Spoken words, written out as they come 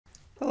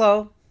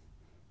Hello,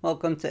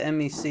 welcome to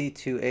MEC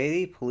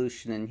 280,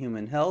 Pollution and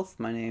Human Health.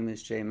 My name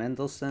is Jay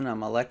Mendelson.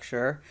 I'm a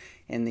lecturer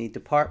in the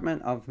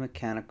Department of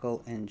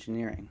Mechanical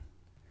Engineering.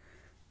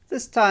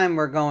 This time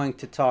we're going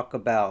to talk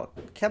about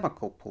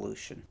chemical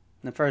pollution.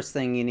 The first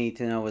thing you need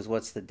to know is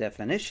what's the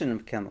definition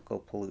of chemical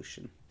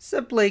pollution.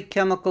 Simply,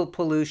 chemical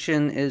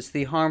pollution is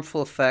the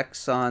harmful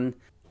effects on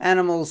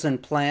animals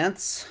and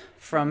plants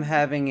from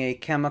having a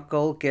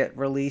chemical get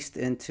released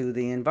into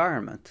the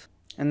environment.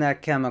 And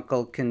that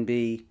chemical can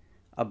be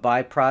a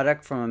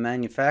byproduct from a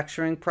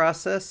manufacturing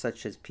process,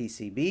 such as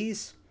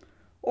PCBs,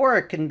 or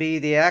it can be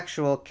the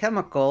actual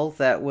chemical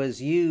that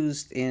was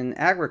used in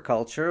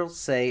agriculture,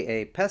 say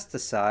a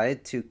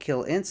pesticide to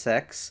kill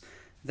insects,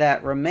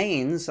 that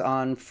remains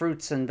on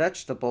fruits and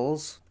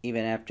vegetables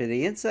even after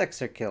the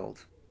insects are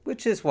killed.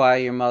 Which is why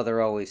your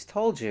mother always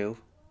told you,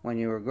 when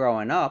you were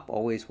growing up,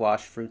 always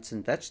wash fruits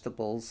and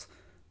vegetables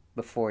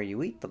before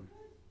you eat them.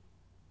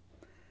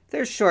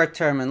 There's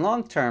short-term and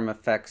long-term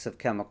effects of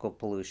chemical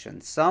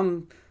pollution.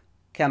 Some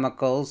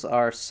chemicals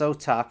are so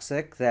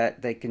toxic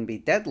that they can be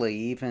deadly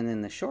even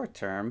in the short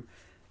term.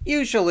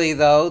 Usually,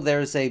 though,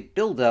 there's a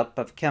buildup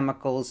of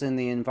chemicals in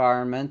the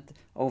environment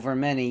over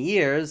many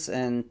years,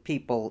 and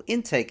people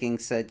intaking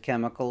said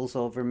chemicals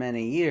over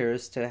many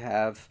years to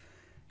have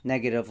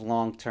negative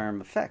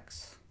long-term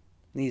effects.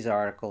 These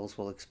articles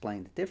will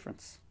explain the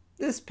difference.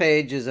 This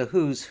page is a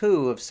who's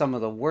who of some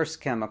of the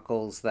worst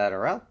chemicals that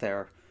are out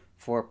there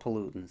for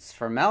pollutants.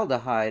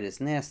 Formaldehyde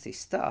is nasty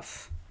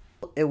stuff.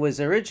 It was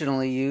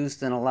originally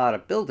used in a lot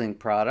of building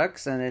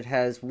products, and it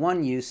has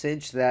one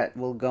usage that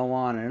will go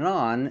on,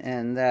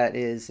 and that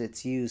is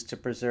it's used to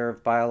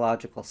preserve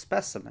biological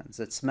specimens.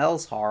 It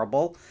smells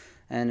horrible,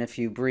 and if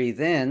you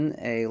breathe in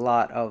a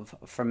lot of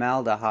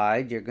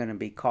formaldehyde, you're going to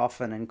be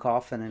coughing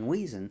and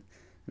wheezing,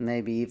 and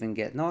maybe even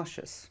get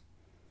nauseous.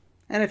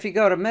 And if you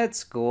go to med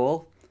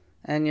school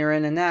and you're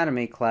in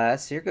anatomy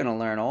class, you're going to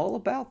learn all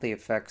about the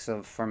effects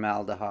of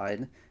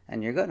formaldehyde,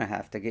 and you're going to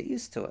have to get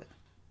used to it.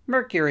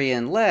 Mercury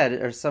and lead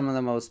are some of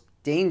the most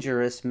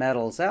dangerous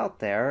metals out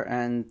there,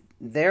 and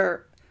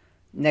their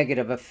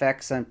negative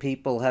effects on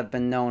people have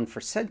been known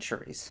for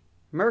centuries.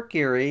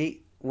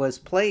 Mercury was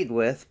played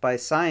with by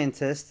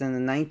scientists in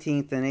the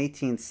 19th and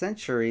 18th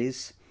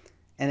centuries,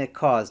 and it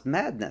caused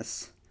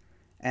madness.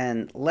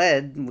 And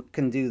lead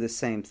can do the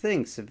same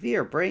thing,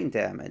 severe brain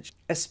damage.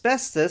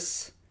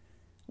 Asbestos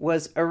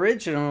was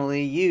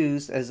originally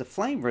used as a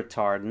flame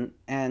retardant,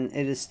 and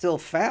it is still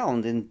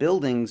found in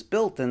buildings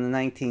built in the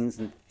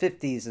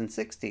 1950s and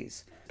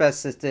 60s.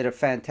 Asbestos did a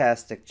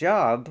fantastic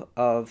job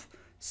of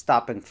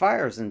stopping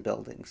fires in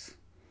buildings.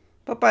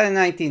 But by the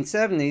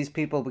 1970s,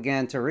 people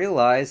began to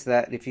realize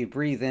that if you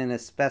breathe in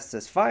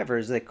asbestos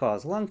fibers, they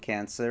cause lung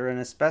cancer, and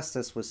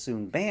asbestos was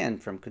soon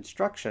banned from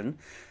construction.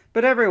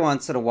 But every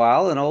once in a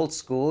while, an old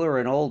school or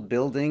an old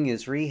building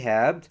is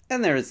rehabbed,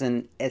 and there's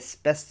an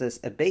asbestos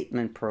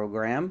abatement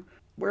program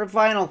where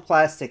vinyl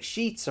plastic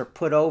sheets are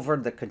put over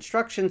the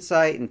construction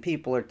site, and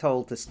people are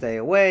told to stay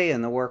away,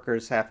 and the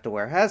workers have to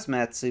wear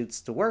hazmat suits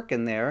to work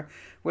in there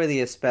where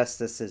the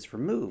asbestos is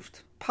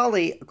removed.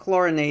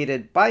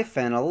 Polychlorinated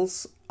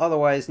biphenyls,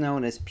 otherwise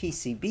known as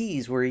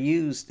PCBs, were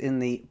used in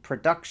the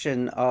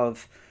production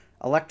of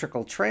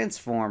electrical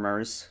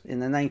transformers in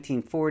the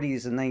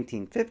 1940s and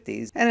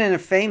 1950s. And in a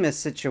famous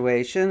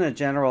situation, a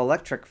General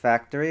Electric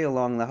factory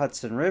along the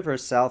Hudson River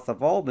south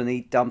of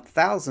Albany dumped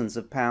thousands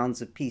of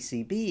pounds of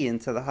PCB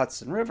into the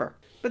Hudson River.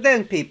 But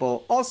then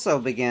people also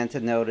began to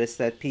notice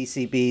that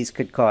PCBs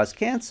could cause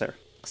cancer,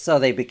 so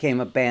they became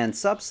a banned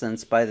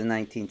substance by the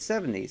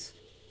 1970s.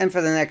 And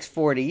for the next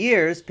 40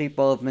 years,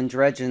 people have been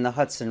dredging the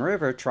Hudson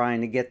River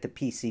trying to get the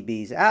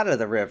PCBs out of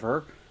the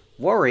river,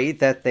 worried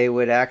that they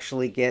would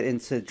actually get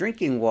into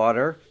drinking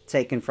water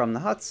taken from the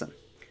Hudson.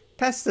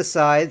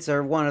 Pesticides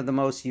are one of the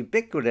most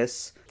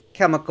ubiquitous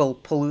chemical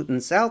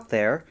pollutants out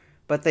there,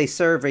 but they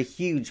serve a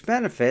huge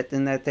benefit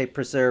in that they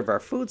preserve our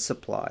food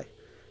supply.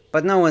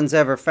 But no one's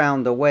ever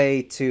found a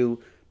way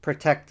to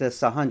protect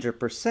us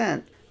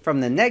 100%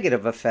 from the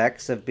negative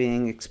effects of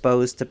being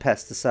exposed to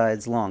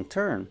pesticides long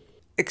term.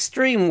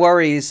 Extreme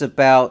worries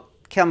about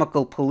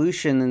chemical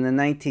pollution in the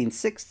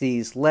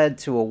 1960s led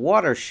to a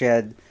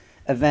watershed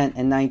event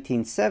in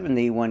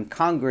 1970 when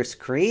Congress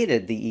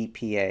created the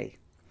EPA.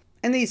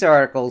 In these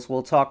articles,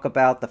 we'll talk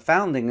about the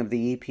founding of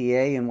the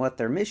EPA and what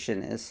their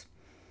mission is.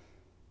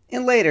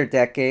 In later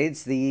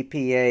decades, the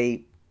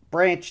EPA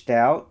branched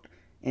out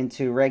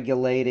into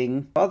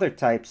regulating other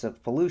types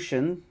of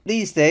pollution.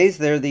 These days,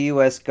 they're the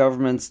U.S.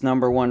 government's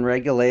 #1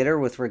 regulator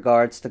with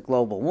regards to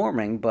global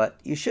warming, but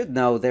you should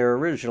know their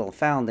original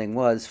founding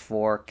was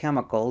for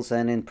chemicals,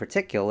 and in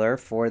particular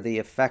for the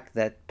effect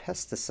that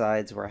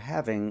pesticides were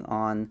having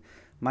on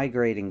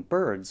migrating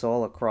birds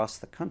all across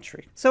the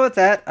country. So with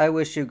that, I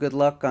wish you good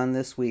luck on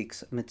this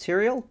week's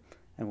material,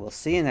 and we'll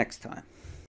see you next time.